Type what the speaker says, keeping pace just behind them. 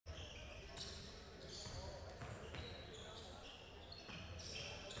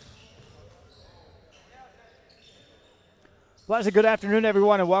Pleasant good afternoon,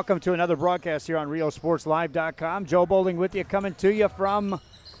 everyone, and welcome to another broadcast here on RioSportsLive.com. Joe Bowling with you, coming to you from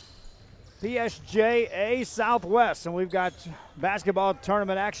PSJA Southwest, and we've got basketball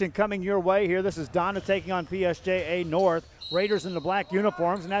tournament action coming your way here. This is Donna taking on PSJA North. Raiders in the black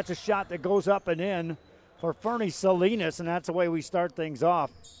uniforms, and that's a shot that goes up and in for Fernie Salinas, and that's the way we start things off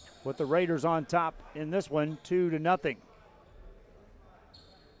with the Raiders on top in this one, 2-0.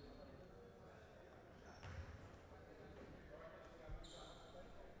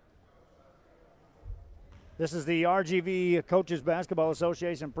 This is the RGV Coaches Basketball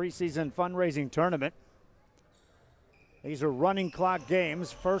Association preseason fundraising tournament. These are running clock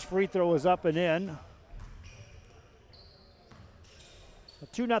games. First free throw is up and in. A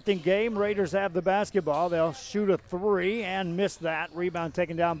 2-0 game. Raiders have the basketball. They'll shoot a three and miss that. Rebound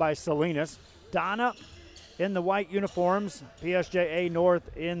taken down by Salinas. Donna in the white uniforms. PSJA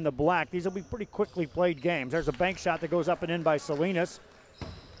North in the black. These will be pretty quickly played games. There's a bank shot that goes up and in by Salinas.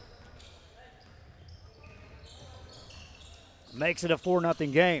 Makes it a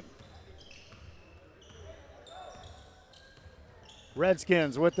 4-0 game.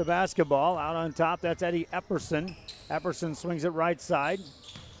 Redskins with the basketball. Out on top, that's Eddie Epperson. Epperson swings it right side.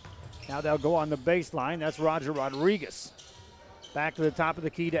 Now they'll go on the baseline. That's Roger Rodriguez. Back to the top of the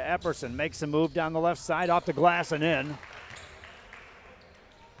key to Epperson. Makes a move down the left side, off the glass and in.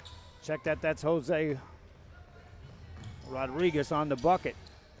 Check that, that's Jose Rodriguez on the bucket.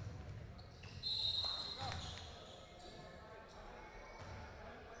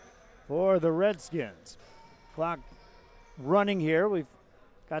 For the Redskins. Clock running here. We've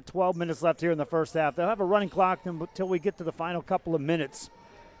got 12 minutes left here in the first half. They'll have a running clock until we get to the final couple of minutes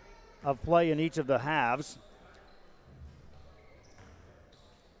of play in each of the halves.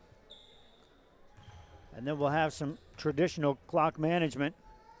 And then we'll have some traditional clock management.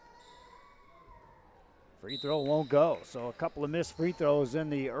 Free throw won't go. So a couple of missed free throws in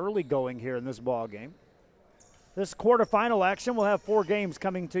the early going here in this ball game. This quarterfinal action, we'll have 4 games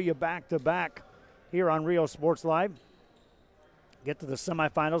coming to you back-to-back here on Rio Sports Live. Get to the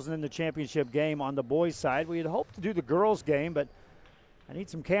semifinals and then the championship game on the boys' side. We had hoped to do the girls' game, but I need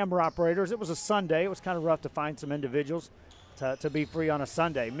some camera operators. It was a Sunday. It was kind of rough to find some individuals to be free on a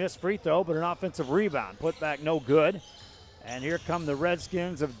Sunday. Missed free throw, but an offensive rebound. Put back no good. And here come the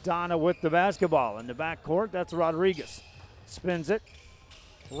Redskins of Donna with the basketball. In the backcourt, that's Rodriguez. Spins it.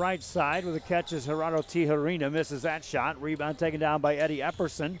 Right side with a catch is Gerardo Tijerina. Misses that shot. Rebound taken down by Eddie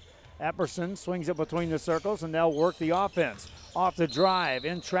Epperson. Epperson swings it between the circles, and they'll work the offense. Off the drive,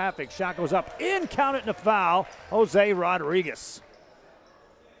 in traffic. Shot goes up, in, count it, and a foul. Jose Rodriguez.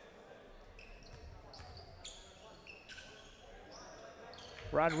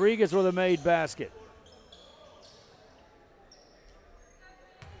 Rodriguez with a made basket.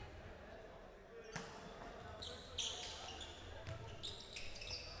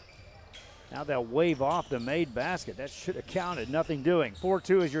 Now they'll wave off the made basket. That should have counted. Nothing doing.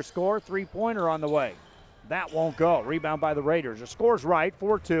 4-2 is your score. Three-pointer on the way. That won't go. Rebound by the Raiders. The score's right.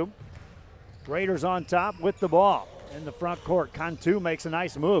 4-2. Raiders on top with the ball. In the front court, Cantu makes a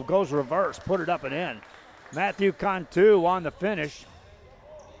nice move. Goes reverse. Put it up and in. Matthew Cantu on the finish.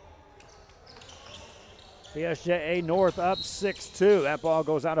 PSJA North up 6-2. That ball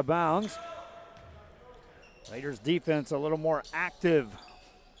goes out of bounds. Raiders defense a little more active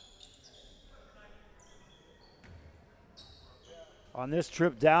on this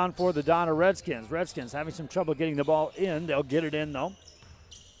trip down for the Donna Redskins. Redskins having some trouble getting the ball in. They'll get it in, though.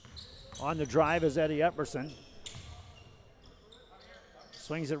 On the drive is Eddie Epperson.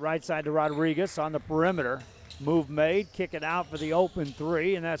 Swings it right side to Rodriguez on the perimeter. Move made. Kick it out for the open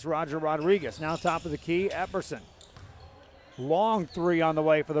three, and that's Roger Rodriguez. Now top of the key, Epperson. Long three on the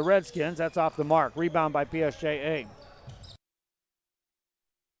way for the Redskins. That's off the mark. Rebound by PSJA.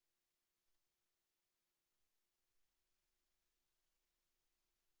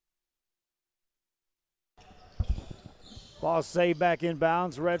 Ball saved back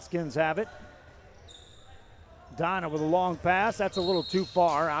inbounds. Redskins have it. Donna with a long pass. That's a little too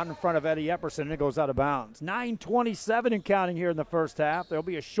far out in front of Eddie Epperson, and it goes out of bounds. 9:27 and counting here in the first half. There'll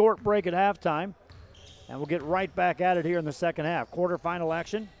be a short break at halftime, and we'll get right back at it here in the second half. Quarterfinal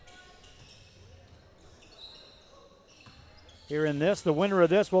action. Here in this, the winner of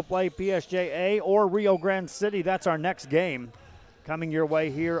this will play PSJA or Rio Grande City. That's our next game coming your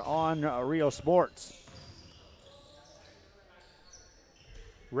way here on Rio Sports.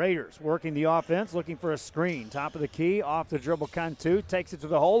 Raiders working the offense, looking for a screen. Top of the key, off the dribble, Cantu takes it to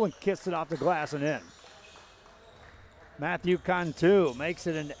the hole and kicks it off the glass and in. Matthew Cantu makes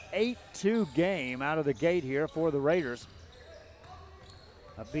it an 8-2 game out of the gate here for the Raiders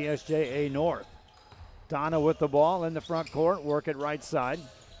of PSJA North. Donna with the ball in the front court, work it right side.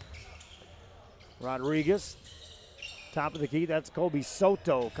 Rodriguez, top of the key, that's Colby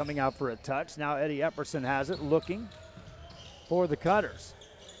Soto coming out for a touch. Now Eddie Epperson has it, looking for the Cutters.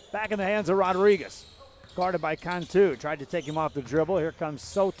 Back in the hands of Rodriguez. Guarded by Cantu, tried to take him off the dribble. Here comes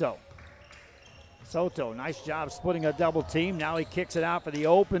Soto. Soto, nice job splitting a double team. Now he kicks it out for the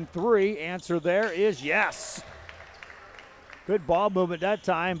open three. Answer there is yes. Good ball movement that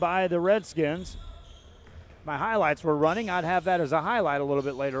time by the Redskins. My highlights were running. I'd have that as a highlight a little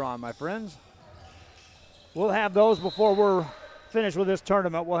bit later on, my friends. We'll have those before we're finished with this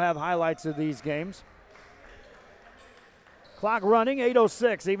tournament. We'll have highlights of these games. Clock running,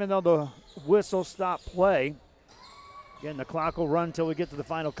 8:06, even though the whistle stopped play. Again, the clock will run until we get to the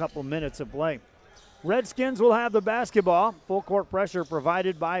final couple minutes of play. Redskins will have the basketball. Full court pressure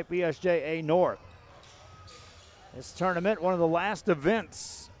provided by PSJA North. This tournament, one of the last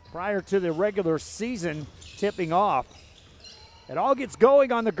events prior to the regular season tipping off. It all gets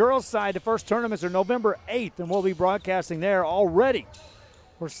going on the girls' side. The first tournaments are November 8th, and we'll be broadcasting there already.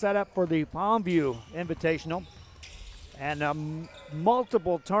 We're set up for the Palmview Invitational. And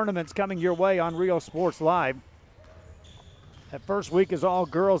multiple tournaments coming your way on Rio Sports Live. That first week is all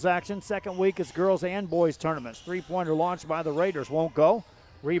girls action. Second week is girls and boys tournaments. Three-pointer launched by the Raiders won't go.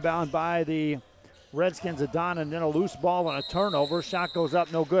 Rebound by the Redskins of Donna, and then a loose ball and a turnover. Shot goes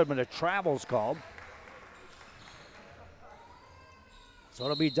up, no good, but a travel's called. So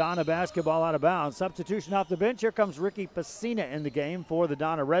it'll be Donna basketball out of bounds. Substitution off the bench. Here comes Ricky Pacina in the game for the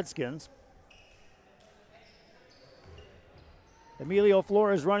Donna Redskins. Emilio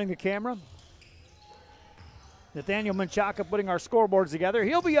Flores running the camera. Nathaniel Menchaca putting our scoreboards together.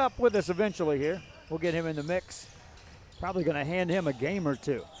 He'll be up with us eventually here. We'll get him in the mix. Probably going to hand him a game or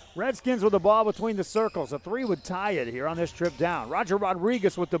two. Redskins with the ball between the circles. A three would tie it here on this trip down. Roger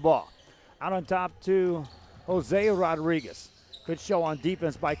Rodriguez with the ball. Out on top to Jose Rodriguez. Good show on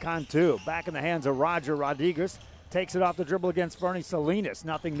defense by Cantu. Back in the hands of Roger Rodriguez. Takes it off the dribble against Fernie Salinas.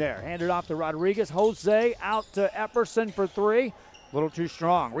 Nothing there. Handed off to Rodriguez. Jose out to Epperson for three. A little too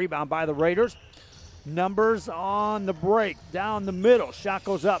strong. Rebound by the Raiders. Numbers on the break. Down the middle. Shot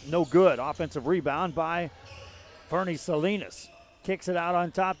goes up. No good. Offensive rebound by Fernie Salinas. Kicks it out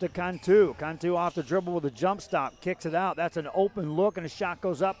on top to Cantu. Cantu off the dribble with a jump stop. Kicks it out. That's an open look, and a shot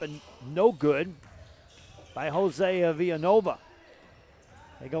goes up and no good by Jose Villanova.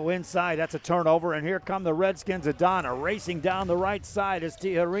 They go inside. That's a turnover, and here come the Redskins of Donna. Racing down the right side is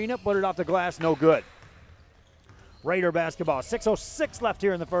Tijerina. Put it off the glass. No good. Raider basketball. 6:06 left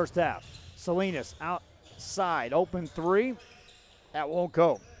here in the first half. Salinas outside. Open three. That won't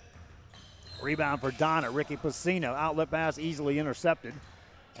go. Rebound for Donna. Ricky Pacina. Outlet pass easily intercepted.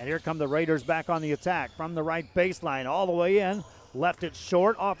 And here come the Raiders back on the attack from the right baseline all the way in. Left it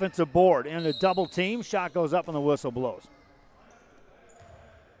short. Offensive board. In a double team. Shot goes up and the whistle blows.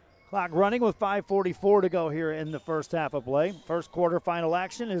 Clock running with 5:44 to go here in the first half of play. First quarterfinal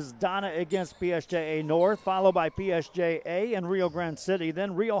action is Donna against PSJA North, followed by PSJA and Rio Grande City.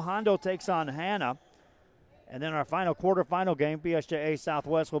 Then Rio Hondo takes on Hanna. And then our final quarterfinal game, PSJA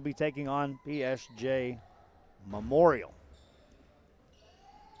Southwest will be taking on PSJ Memorial.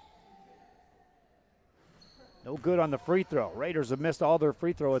 No good on the free throw. Raiders have missed all their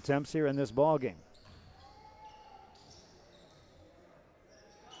free throw attempts here in this ball game.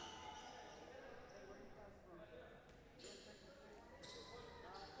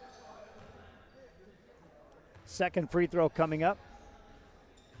 Second free throw coming up.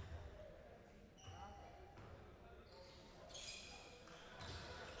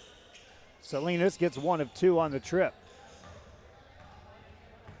 Salinas gets one of two on the trip.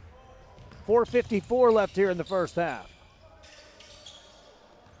 4:54 left here in the first half.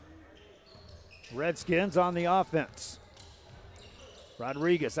 Redskins on the offense.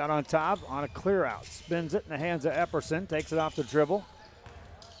 Rodriguez out on top on a clear out. Spins it in the hands of Epperson. Takes it off the dribble.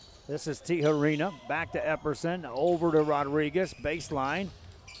 This is Tijerina. Back to Epperson. Over to Rodriguez. Baseline.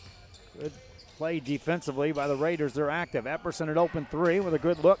 Good play defensively by the Raiders. They're active. Epperson at open three with a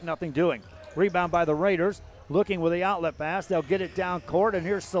good look. Nothing doing. Rebound by the Raiders. Looking with the outlet pass. They'll get it down court. And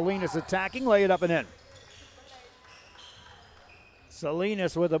here's Salinas attacking. Lay it up and in.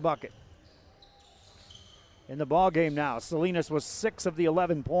 Salinas with a bucket. In the ball game now. Salinas was 6 of the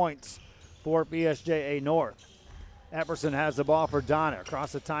 11 points for PSJA North. Epperson has the ball for Donna.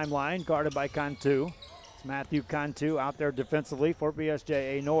 Across the timeline, guarded by Cantu. It's Matthew Cantu out there defensively for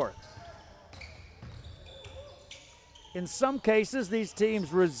PSJA North. In some cases, these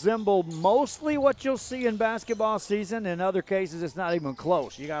teams resemble mostly what you'll see in basketball season. In other cases, it's not even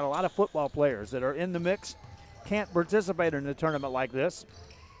close. You got a lot of football players that are in the mix, can't participate in a tournament like this.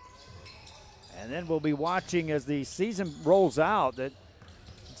 And then we'll be watching as the season rolls out that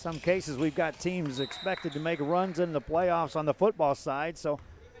in some cases we've got teams expected to make runs in the playoffs on the football side. So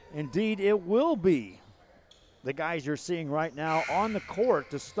indeed it will be the guys you're seeing right now on the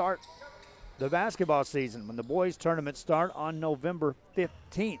court to start the basketball season when the boys tournament start on November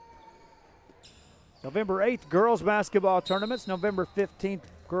 15th. November 8th, girls basketball tournaments. November 15th,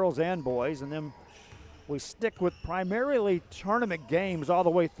 girls and boys. And then we stick with primarily tournament games all the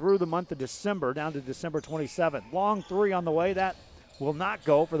way through the month of December, down to December 27th. Long three on the way. That will not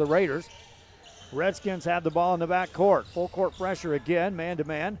go for the Raiders. Redskins have the ball in the back court. Full court pressure again,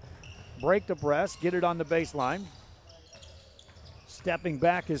 man-to-man. Break the press, get it on the baseline. Stepping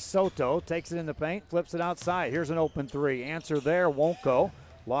back is Soto, takes it in the paint, flips it outside. Here's an open three. Answer there, won't go.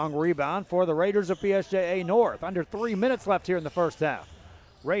 Long rebound for the Raiders of PSJA North. Under 3 minutes left here in the first half.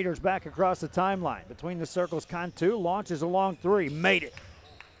 Raiders back across the timeline. Between the circles, Cantu launches a long three. Made it.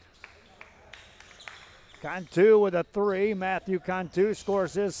 Cantu with a three. Matthew Cantu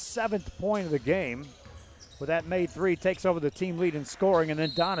scores his 7th point of the game. With that made three, takes over the team lead in scoring, and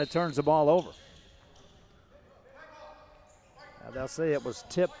then Donna turns the ball over. Now they'll say it was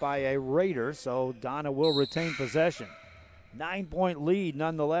tipped by a Raider, so Donna will retain possession. 9-point lead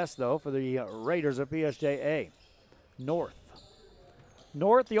nonetheless, though, for the Raiders of PSJA North.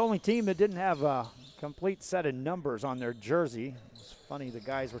 North, the only team that didn't have a complete set of numbers on their jersey. It's funny, the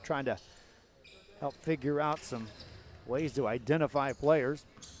guys were trying to help figure out some ways to identify players.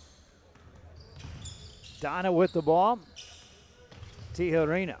 Donna with the ball.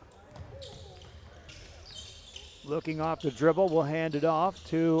 Tijerina. Looking off the dribble, will hand it off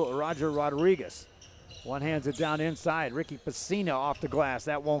to Roger Rodriguez. One hands it down inside. Ricky Pacina off the glass.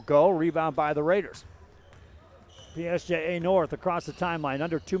 That won't go. Rebound by the Raiders. PSJA North across the timeline.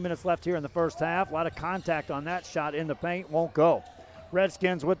 Under 2 minutes left here in the first half. A lot of contact on that shot in the paint. Won't go.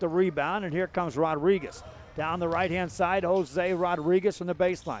 Redskins with the rebound, and here comes Rodriguez. Down the right-hand side, Jose Rodriguez from the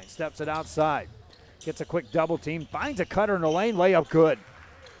baseline. Steps it outside. Gets a quick double team. Finds a cutter in the lane. Layup good.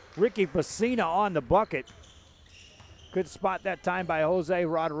 Ricky Pacina on the bucket. Good spot that time by Jose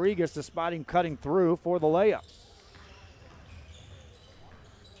Rodriguez to spot him cutting through for the layup.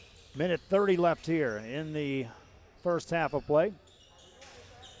 Minute 30 left here in the first half of play.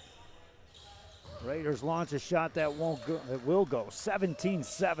 Raiders launch a shot that won't go. It will go.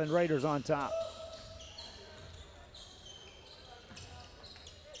 17-7, Raiders on top.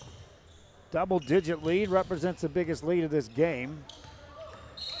 Double-digit lead represents the biggest lead of this game.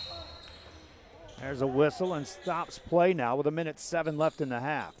 There's a whistle and stops play now with 1:07 left in the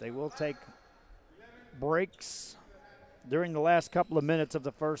half. They will take breaks during the last couple of minutes of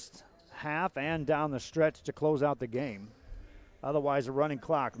the first half and down the stretch to close out the game. Otherwise, a running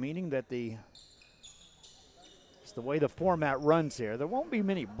clock, meaning that it's the way the format runs here. There won't be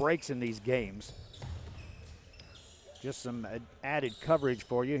many breaks in these games. Just some added coverage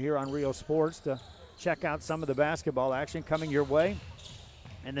for you here on Rio Sports to check out some of the basketball action coming your way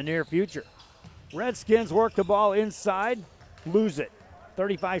in the near future. Redskins work the ball inside, lose it.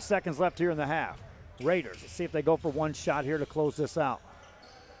 35 seconds left here in the half. Raiders, let's see if they go for one shot here to close this out.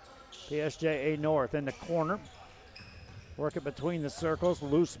 PSJA North in the corner. Work it between the circles,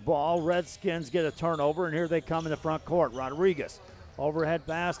 loose ball. Redskins get a turnover, and here they come in the front court. Rodriguez, overhead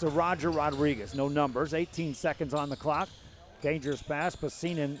pass to Roger Rodriguez. No numbers, 18 seconds on the clock. Dangerous pass,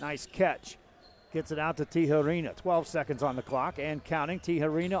 Pacina, nice catch. Gets it out to Tijerina, 12 seconds on the clock and counting.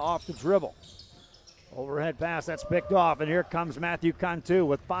 Tijerina off the dribble. Overhead pass, that's picked off, and here comes Matthew Cantu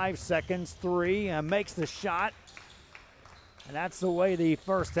with 5 seconds, three, and makes the shot. And that's the way the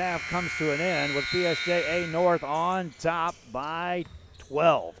first half comes to an end with PSJA North on top by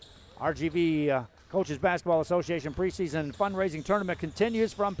 12. RGV Coaches Basketball Association preseason fundraising tournament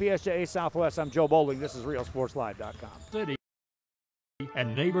continues from PSJA Southwest. I'm Joe Bowling. This is RealSportsLive.com. City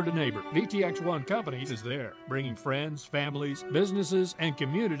and neighbor to neighbor, VTX1 Companies is there, bringing friends, families, businesses, and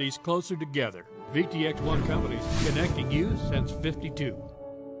communities closer together. VTX1 Companies, connecting you since '52.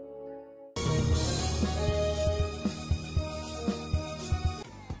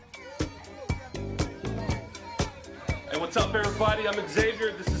 Hey, what's up, everybody? I'm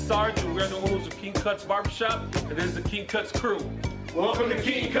Xavier. This is Sarge, and we're the owners of King Cuts Barbershop, and this is the King Cuts crew. Welcome to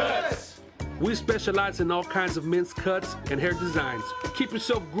King Cuts! We specialize in all kinds of men's cuts and hair designs. Keep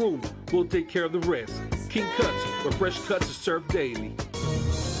yourself groomed. We'll take care of the rest. King Cuts, where fresh cuts are served daily.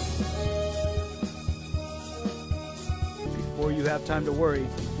 Before you have time to worry,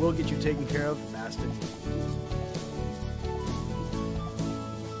 we'll get you taken care of fast and easy.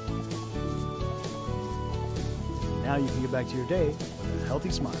 Now you can get back to your day with a healthy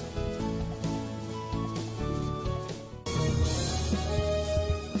smile.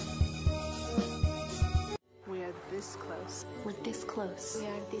 close. We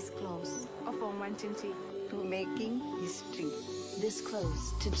are this close. Of wanting To making history. This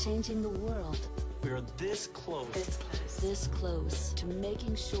close to changing the world. We're this close. This close. This close to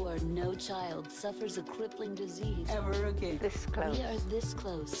making sure no child suffers a crippling disease Ever again. This close. We are this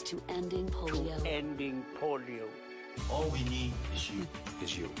close to ending polio. Ending polio. All we need is you.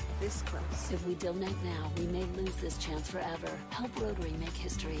 This close. If we don't act now, we may lose this chance forever. Help Rotary make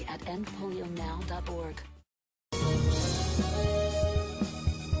history at endpolionow.org.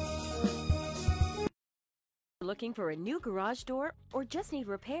 Looking for a new garage door or just need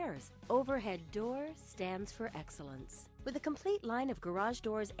repairs? Overhead Door stands for excellence. With a complete line of garage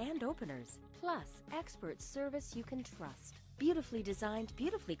doors and openers, plus expert service you can trust. Beautifully designed,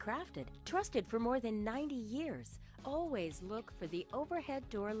 beautifully crafted, trusted for more than 90 years. Always look for the Overhead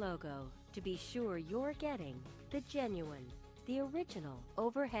Door logo to be sure you're getting the genuine, the original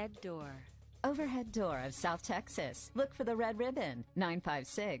Overhead Door. Overhead Door of South Texas. Look for the red ribbon.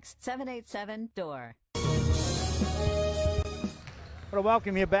 956-787-DOOR. I want to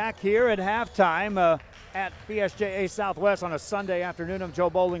welcome you back here at halftime at PSJA Southwest on a Sunday afternoon. I'm Joe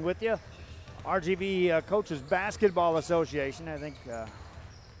Bowling with you. RGV Coaches Basketball Association. I think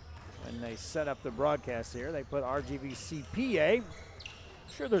when they set up the broadcast here, they put RGVCBA. I'm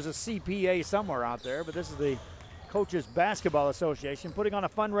sure there's a CPA somewhere out there, but this is the Coaches Basketball Association putting on a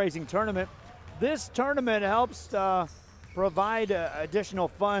fundraising tournament. This tournament helps provide additional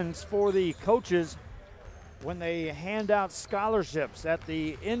funds for the coaches when they hand out scholarships at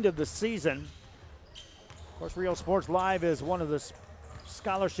the end of the season. Of course, Real Sports Live is one of the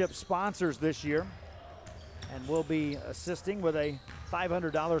scholarship sponsors this year, and will be assisting with a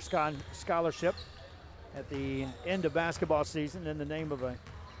 $500 scholarship at the end of basketball season in the name of a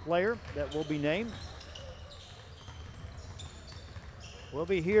player that will be named. We'll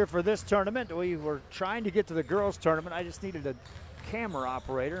be here for this tournament. We were trying to get to the girls tournament. I just needed a camera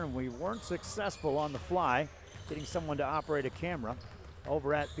operator, and we weren't successful on the fly getting someone to operate a camera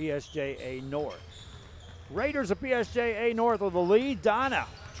over at PSJA North. Raiders of PSJA North with the lead. Donna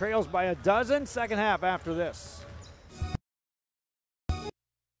trails by a dozen. Second half after this.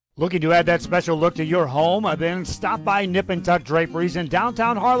 Looking to add that special look to your home? Then stop by Nip and Tuck Draperies in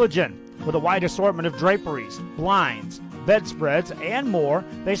downtown Harlingen with a wide assortment of draperies, blinds, bedspreads, and more.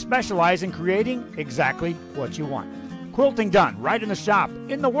 They specialize in creating exactly what you want. Quilting done right in the shop,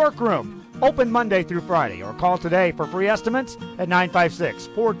 in the workroom. Open Monday through Friday, or call today for free estimates at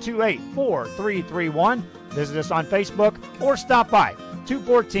 956-428-4331. Visit us on Facebook or stop by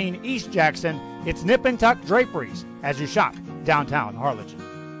 214 East Jackson. It's Nip and Tuck Draperies as you shop downtown Harlingen.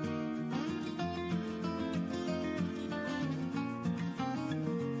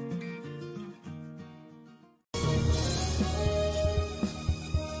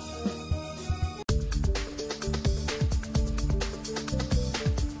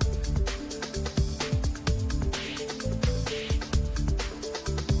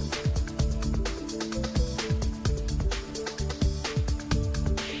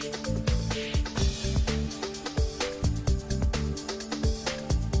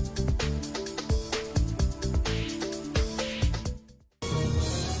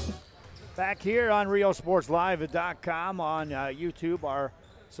 Back here on RealSportsLive.com on YouTube, our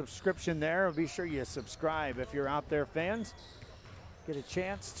subscription there. Be sure you subscribe if you're out there, fans. Get a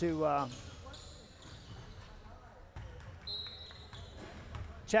chance to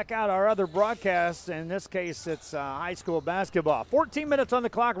check out our other broadcasts. In this case, it's high school basketball. 14 minutes on the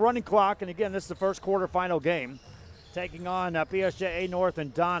clock, running clock, and again, this is the first quarterfinal game. Taking on PSJA North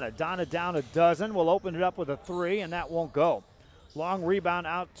and Donna. Donna down a dozen. We'll open it up with a three, and that won't go. Long rebound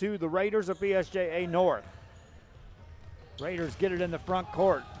out to the Raiders of PSJA North. Raiders get it in the front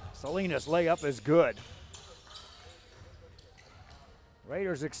court. Salinas layup is good.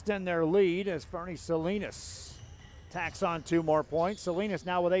 Raiders extend their lead as Fernie Salinas tacks on 2 more points. Salinas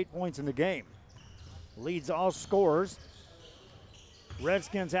now with 8 points in the game. Leads all scorers.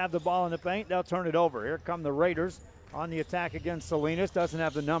 Redskins have the ball in the paint. They'll turn it over. Here come the Raiders on the attack against Salinas. Doesn't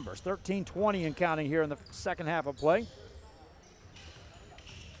have the numbers. 13-20 and counting here in the second half of play.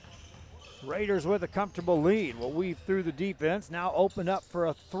 Raiders with a comfortable lead. Will weave through the defense. Now open up for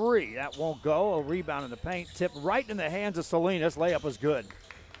a three. That won't go. A rebound in the paint. Tipped right in the hands of Salinas. Layup was good.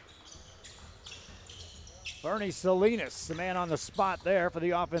 Fernie Salinas, the man on the spot there for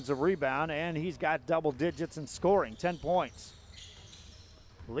the offensive rebound, and he's got double digits in scoring, 10 points.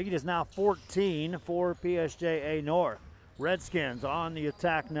 Lead is now 14 for PSJA North. Redskins on the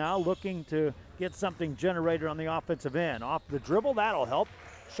attack now, looking to get something generated on the offensive end. Off the dribble, that'll help.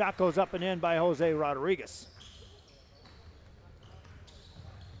 Shot goes up and in by Jose Rodriguez.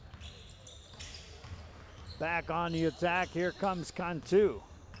 Back on the attack, here comes Cantu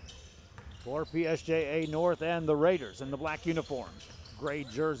for PSJA North and the Raiders in the black uniforms. Gray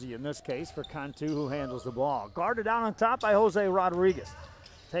jersey in this case for Cantu, who handles the ball. Guarded down on top by Jose Rodriguez.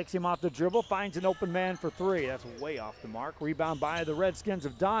 Takes him off the dribble, finds an open man for three. That's way off the mark. Rebound by the Redskins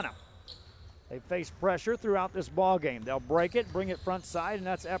of Donna. They face pressure throughout this ball game. They'll break it, bring it front side, and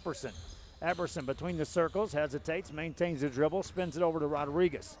that's Epperson. Epperson between the circles, hesitates, maintains the dribble, spins it over to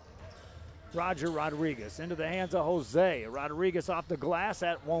Rodriguez. Roger Rodriguez into the hands of Jose. Rodriguez off the glass,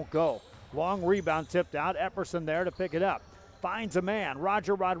 that won't go. Long rebound tipped out, Epperson there to pick it up. Finds a man,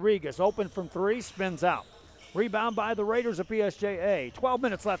 Roger Rodriguez, open from three, spins out. Rebound by the Raiders of PSJA. 12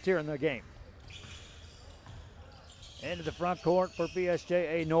 minutes left here in the game. Into the front court for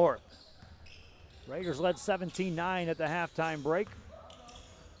PSJA North. Raiders led 17-9 at the halftime break.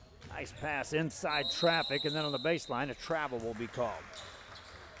 Nice pass inside traffic, and then on the baseline, a travel will be called.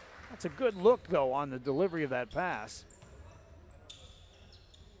 That's a good look, though, on the delivery of that pass.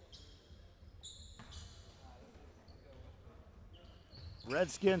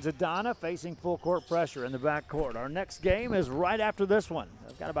 Redskins Adana facing full court pressure in the backcourt. Our next game is right after this one.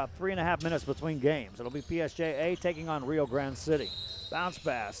 I've got about 3.5 minutes between games. It'll be PSJA taking on Rio Grande City. Bounce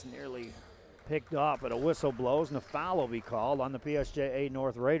pass nearly picked up, but a whistle blows and a foul will be called on the PSJA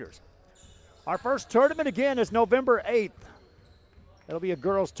North Raiders. Our first tournament again is November 8th. It'll be a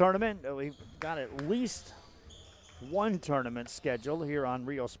girls tournament. We've got at least one tournament scheduled here on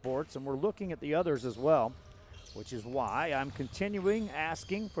Rio Sports, and we're looking at the others as well, which is why I'm continuing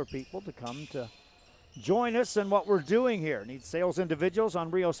asking for people to come to join us in what we're doing here. Need sales individuals on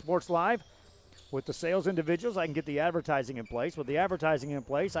Rio Sports Live. With the sales individuals, I can get the advertising in place. With the advertising in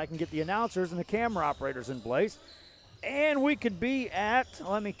place, I can get the announcers and the camera operators in place. And we could be at,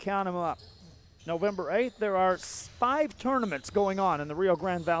 let me count them up, November 8th, there are 5 tournaments going on in the Rio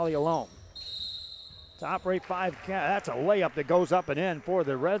Grande Valley alone. To operate 5, that's a layup that goes up and in for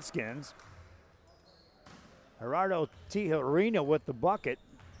the Redskins. Gerardo Tijerina with the bucket.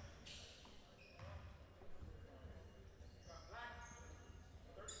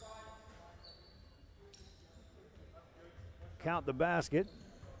 Count the basket.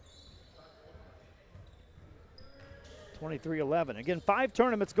 23-11. Again, 5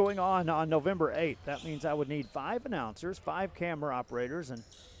 tournaments going on November 8th. That means I would need 5 announcers, 5 camera operators, and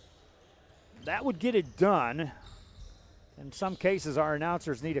that would get it done. In some cases, our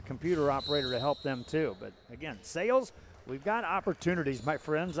announcers need a computer operator to help them too. But again, sales, we've got opportunities, my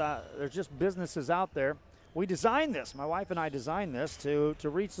friends. There's just businesses out there. We designed this, my wife and I designed this to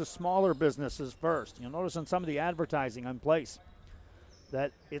reach the smaller businesses first. You'll notice on some of the advertising in place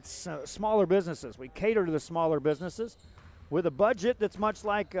that it's smaller businesses. We cater to the smaller businesses with a budget that's much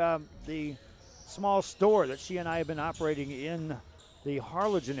like the small store that she and I have been operating in the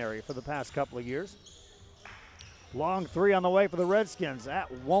Harlingen area for the past couple of years. Long three on the way for the Redskins.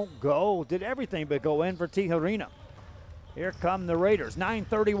 That won't go. Did everything but go in for Tijerina. Here come the Raiders.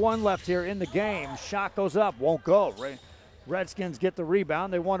 9:31 left here in the game. Shot goes up. Won't go. Redskins get the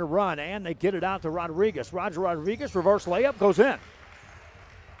rebound. They want to run, and they get it out to Rodriguez. Roger Rodriguez, reverse layup, goes in.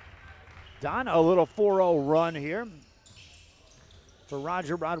 Donna, a little 4-0 run here for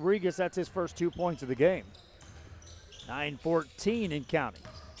Roger Rodriguez. That's his first 2 points of the game. 9:14 in counting.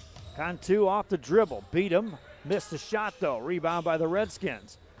 Cantu off the dribble. Beat him. Missed the shot, though. Rebound by the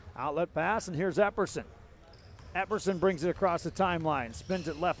Redskins. Outlet pass, and here's Epperson. Epperson brings it across the timeline. Spins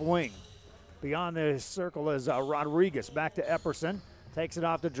it left wing. Beyond the circle is Rodriguez. Back to Epperson. Takes it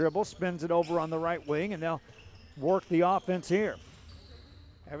off the dribble. Spins it over on the right wing, and they'll work the offense here.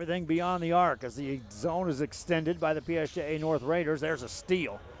 Everything beyond the arc as the zone is extended by the PSJA North Raiders. There's a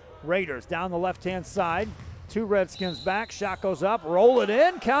steal. Raiders down the left-hand side. 2 Redskins back. Shot goes up. Roll it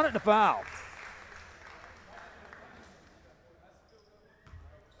in. Count it to foul.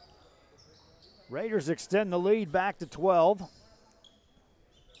 Raiders extend the lead back to 12.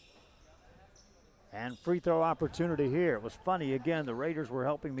 And free throw opportunity here. It was funny, again, the Raiders were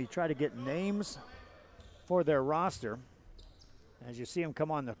helping me try to get names for their roster. As you see them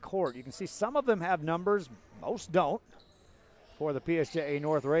come on the court, you can see some of them have numbers, most don't, for the PSJA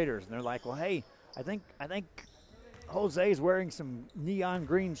North Raiders. And they're like, well, hey, I think Jose's wearing some neon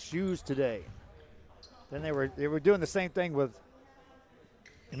green shoes today. Then they were doing the same thing with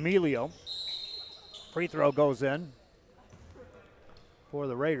Emilio. Free throw goes in for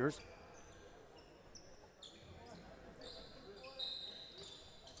the Raiders.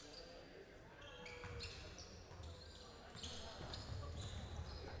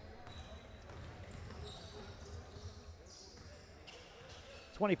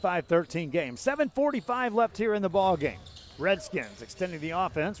 .25-13 game. 7:45 left here in the ball game. Redskins extending the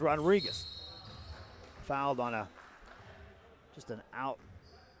offense. Rodriguez Fouled on just an out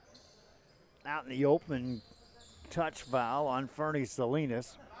in the open touch foul on Fernie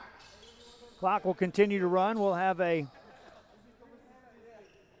Salinas. Clock will continue to run. We'll have a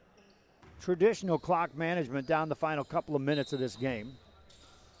traditional clock management down the final couple of minutes of this game.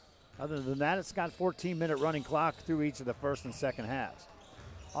 Other than that, it's got a 14-minute running clock through each of the first and second halves.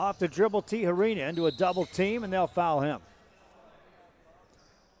 Off the dribble, Tijerina into a double team, and they'll foul him.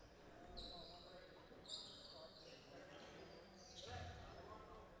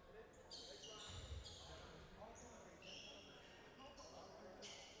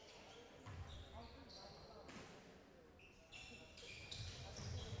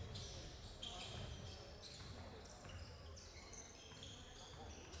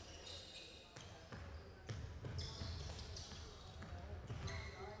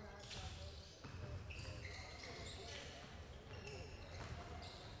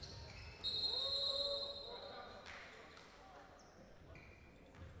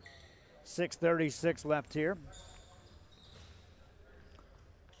 .636 left here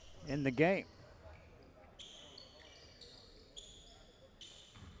in the game.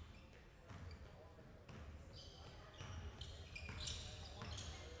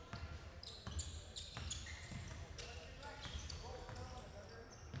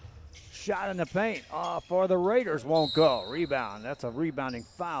 Shot in the paint for the Raiders, won't go. Rebound, that's a rebounding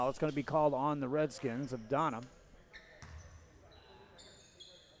foul. It's going to be called on the Redskins of Donna.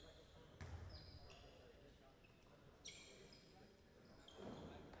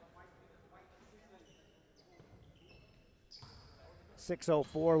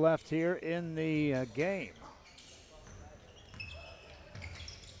 .604 left here in the game.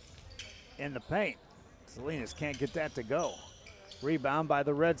 In the paint. Salinas can't get that to go. Rebound by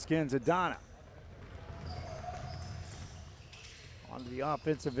the Redskins of Donna. Onto the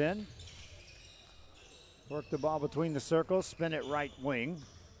offensive end. Work the ball between the circles, spin it right wing.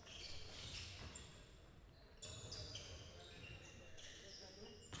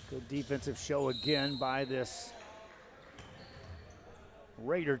 Good defensive show again by this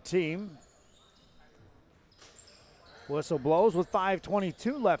Raider team. Whistle blows with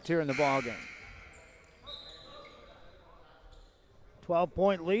 5:22 left here in the ballgame.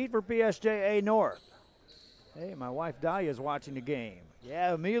 12-point lead for PSJA North. Hey, my wife Dahlia is watching the game.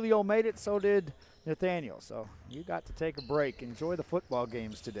 Yeah, Emilio made it, so did Nathaniel. So you got to take a break. Enjoy the football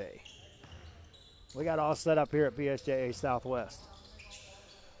games today. We got all set up here at PSJA Southwest.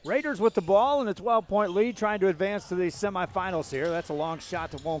 Raiders with the ball in a 12-point lead, trying to advance to the semifinals here. That's a long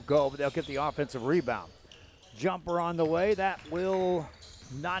shot that won't go, but they'll get the offensive rebound. Jumper on the way. That will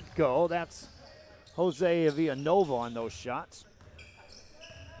not go. That's Jose Villanova on those shots.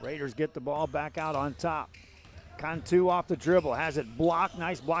 Raiders get the ball back out on top. Cantu off the dribble, has it blocked.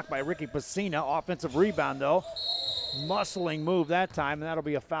 Nice block by Ricky Pacina. Offensive rebound, though. Muscling move that time, and that'll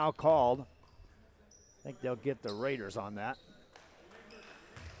be a foul called. I think they'll get the Raiders on that.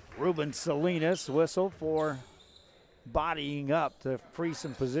 Ruben Salinas whistle for bodying up to free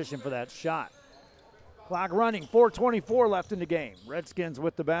some position for that shot. Clock running, 4:24 left in the game. Redskins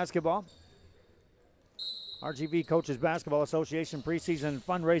with the basketball. RGV Coaches Basketball Association preseason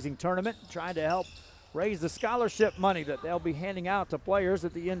fundraising tournament, trying to help raise the scholarship money that they'll be handing out to players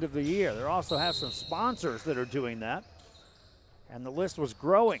at the end of the year. They also have some sponsors that are doing that, and the list was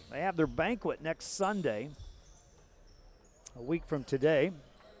growing. They have their banquet next Sunday, a week from today.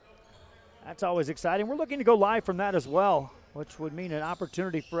 That's always exciting. We're looking to go live from that as well, which would mean an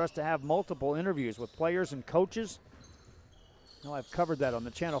opportunity for us to have multiple interviews with players and coaches. I know I've covered that on the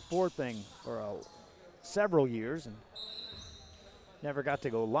Channel 4 thing for several years and never got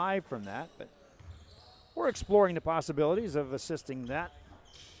to go live from that, but we're exploring the possibilities of assisting that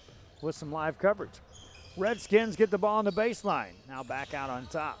with some live coverage. Redskins get the ball on the baseline. Now back out on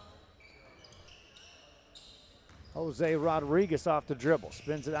top. Jose Rodriguez off the dribble.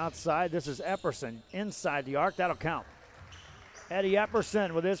 Spins it outside. This is Epperson inside the arc. That'll count. Eddie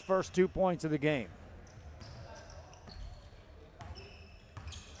Epperson with his first 2 points of the game.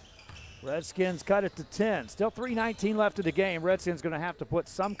 Redskins cut it to 10. Still 3:19 left of the game. Redskins going to have to put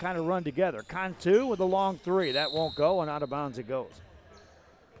some kind of run together. Cantu with a long three. That won't go, and out of bounds it goes.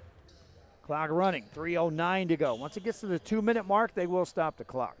 Clock running. 3:09 to go. Once it gets to the 2-minute mark, they will stop the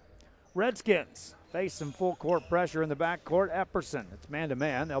clock. Redskins face some full court pressure in the backcourt. Epperson, it's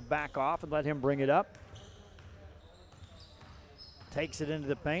man-to-man. They'll back off and let him bring it up. Takes it into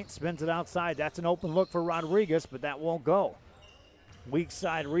the paint, spins it outside. That's an open look for Rodriguez, but that won't go. Weak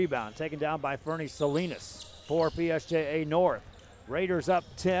side rebound, taken down by Fernie Salinas for PSJA North. Raiders up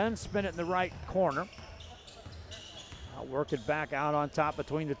 10, spin it in the right corner. I'll work it back out on top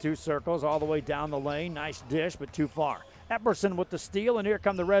between the two circles, all the way down the lane. Nice dish, but too far. Epperson with the steal, and here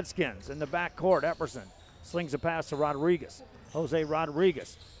come the Redskins in the backcourt. Epperson slings a pass to Rodriguez. Jose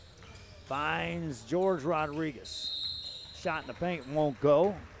Rodriguez finds George Rodriguez. Shot in the paint won't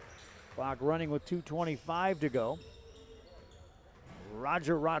go. Clock running with 2:25 to go.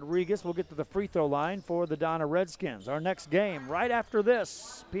 Roger Rodriguez will get to the free throw line for the Donna Redskins. Our next game right after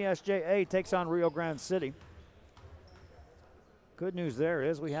this, PSJA takes on Rio Grande City. Good news there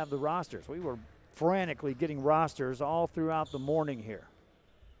is we have the rosters. We were frantically getting rosters all throughout the morning here.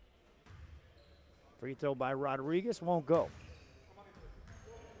 Free throw by Rodriguez won't go.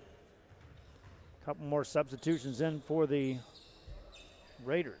 Couple more substitutions in for the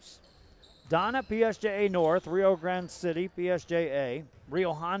Raiders. Donna, PSJA North, Rio Grande City, PSJA,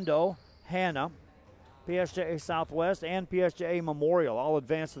 Rio Hondo, Hanna, PSJA Southwest, and PSJA Memorial all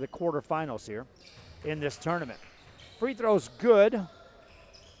advanced to the quarterfinals here in this tournament. Free throws good.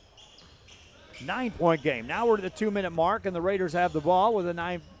 9-point game. Now we're at the 2-minute mark, and the Raiders have the ball with a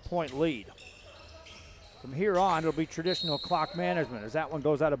 9-point lead. From here on, it'll be traditional clock management. As that one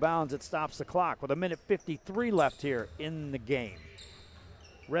goes out of bounds, it stops the clock with 1:53 left here in the game.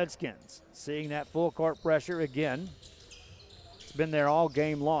 Redskins seeing that full court pressure again. It's been there all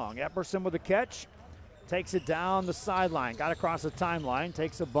game long. Epperson with the catch. Takes it down the sideline. Got across the timeline.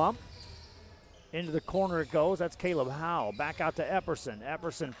 Takes a bump. Into the corner it goes. That's Caleb Howell. Back out to Epperson.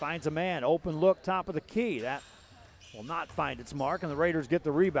 Epperson finds a man. Open look, top of the key. That will not find its mark, and the Raiders get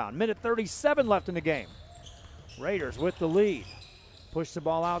the rebound. 1:37 left in the game. Raiders with the lead. Push the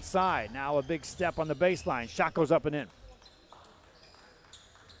ball outside. Now a big step on the baseline. Shot goes up and in.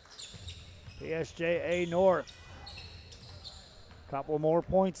 PSJA North. Couple more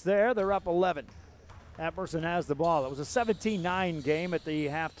points there. They're up 11. Epperson has the ball. It was a 17-9 game at the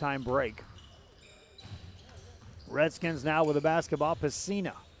halftime break. Redskins now with the basketball.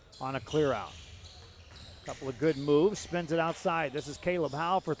 Piscina on a clear out. Couple of good moves. Spins it outside. This is Caleb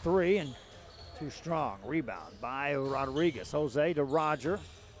Howell for three, and too strong. Rebound by Rodriguez. Jose to Roger.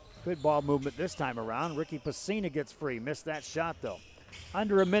 Good ball movement this time around. Ricky Piscina gets free. Missed that shot though.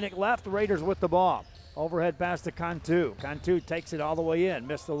 Under a minute left. The Raiders with the ball. Overhead pass to Cantu. Cantu takes it all the way in.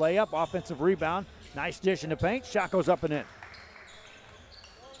 Missed the layup. Offensive rebound. Nice dish in the paint. Shot goes up and in.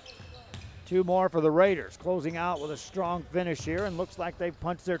 Two more for the Raiders. Closing out with a strong finish here, and looks like they've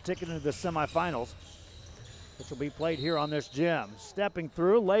punched their ticket into the semifinals, which will be played here on this gym. Stepping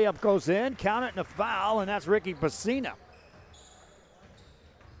through. Layup goes in. Count it, and a foul, and that's Ricky Piscina.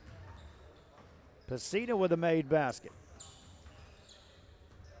 Piscina with a made basket.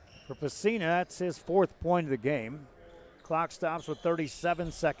 For Piscina, that's his 4th point of the game. Clock stops with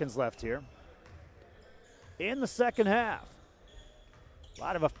 37 seconds left here in the second half. A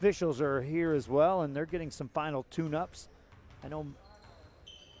lot of officials are here as well, and they're getting some final tune-ups. I know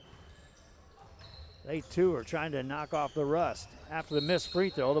they too are trying to knock off the rust. After the missed free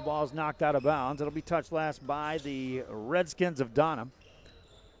throw, the ball's knocked out of bounds. It'll be touched last by the Redskins of Donna.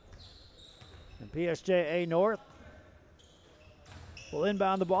 And PSJA North will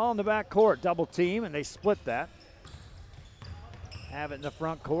inbound the ball in the back court. Double team, and they split that. Have it in the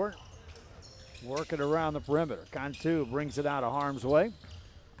front court. Work it around the perimeter. Cantu brings it out of harm's way.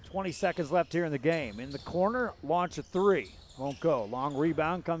 20 seconds left here in the game. In the corner, launch a three. Won't go. Long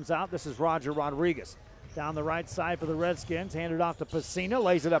rebound comes out. This is Roger Rodriguez. Down the right side for the Redskins. Handed off to Piscina.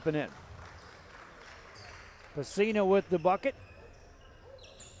 Lays it up and in. Piscina with the bucket.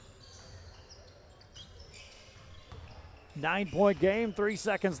 9-point game, 3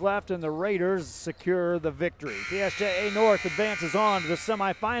 seconds left, and the Raiders secure the victory. PSJA North advances on to the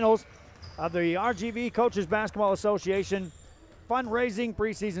semifinals of the RGV Coaches Basketball Association fundraising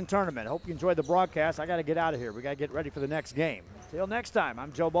preseason tournament. Hope you enjoyed the broadcast. I got to get out of here. We got to get ready for the next game. Till next time,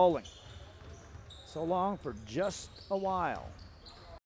 I'm Joe Bowling. So long for just a while.